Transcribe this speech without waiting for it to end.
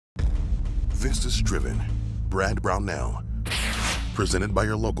This is Driven, Brad Brownell, presented by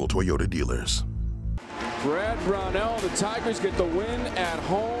your local Toyota dealers. Brad Brownell, the Tigers get the win at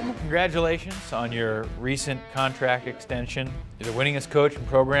home. Congratulations on your recent contract extension. You're the winningest coach in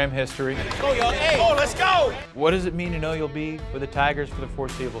program history. Let's go, y'all. Hey, oh, let's go! What does it mean to know you'll be with the Tigers for the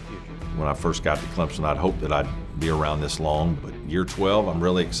foreseeable future? When I first got to Clemson, I'd hoped that I'd be around this long, but year 12, I'm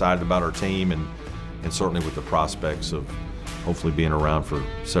really excited about our team and certainly with the prospects of hopefully being around for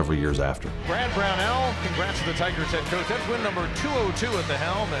several years after. Brad Brownell, congrats to the Tigers head coach. That's win number 202 at the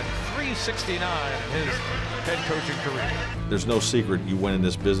helm and 369 in his head coaching career. There's no secret you win in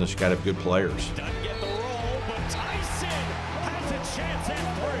this business, you gotta have good players. Doesn't get the roll, but Tyson has a chance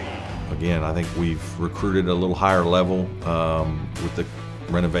at 3. Again, I think we've recruited a little higher level with the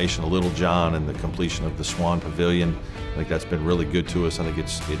renovation of Little John and the completion of the Swan Pavilion. I think that's been really good to us. I think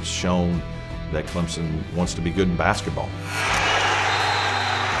it's shown that Clemson wants to be good in basketball.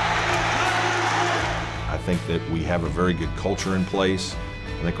 I think that we have a very good culture in place.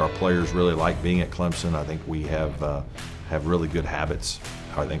 I think our players really like being at Clemson. I think we have really good habits.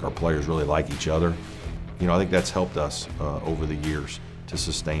 I think our players really like each other. You know, I think that's helped us over the years to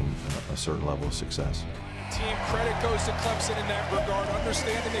sustain a certain level of success. Team credit goes to Clemson in that regard,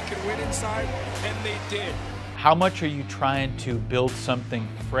 understanding they can win inside, and they did. How much are you trying to build something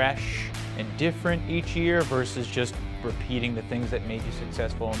fresh and different each year versus just repeating the things that made you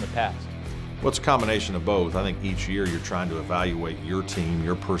successful in the past? Well, it's a combination of both. I think each year you're trying to evaluate your team,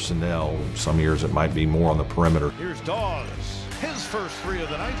 your personnel. Some years it might be more on the perimeter. Here's Dawes, his first 3 of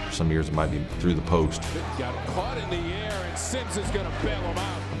the night. Some years it might be through the post. Got caught in the air, and Sims is going to bail him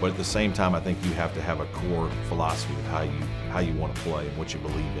out. But at the same time, I think you have to have a core philosophy of how you want to play and what you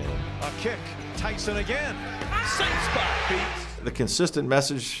believe in. A kick, Tyson again. Safe spot, beats. The consistent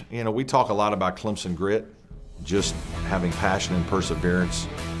message, you know, we talk a lot about Clemson grit, just having passion and perseverance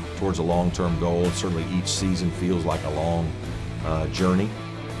towards a long-term goal. Certainly each season feels like a long journey,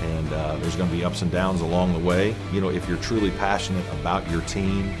 and there's going to be ups and downs along the way. You know, if you're truly passionate about your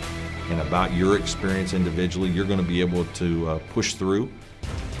team and about your experience individually, you're going to be able to push through.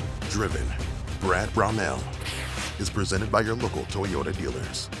 Driven, Brad Brownell, is presented by your local Toyota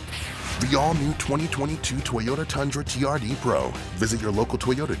dealers. The all-new 2022 Toyota Tundra TRD Pro. Visit your local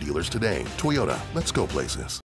Toyota dealers today. Toyota, let's go places.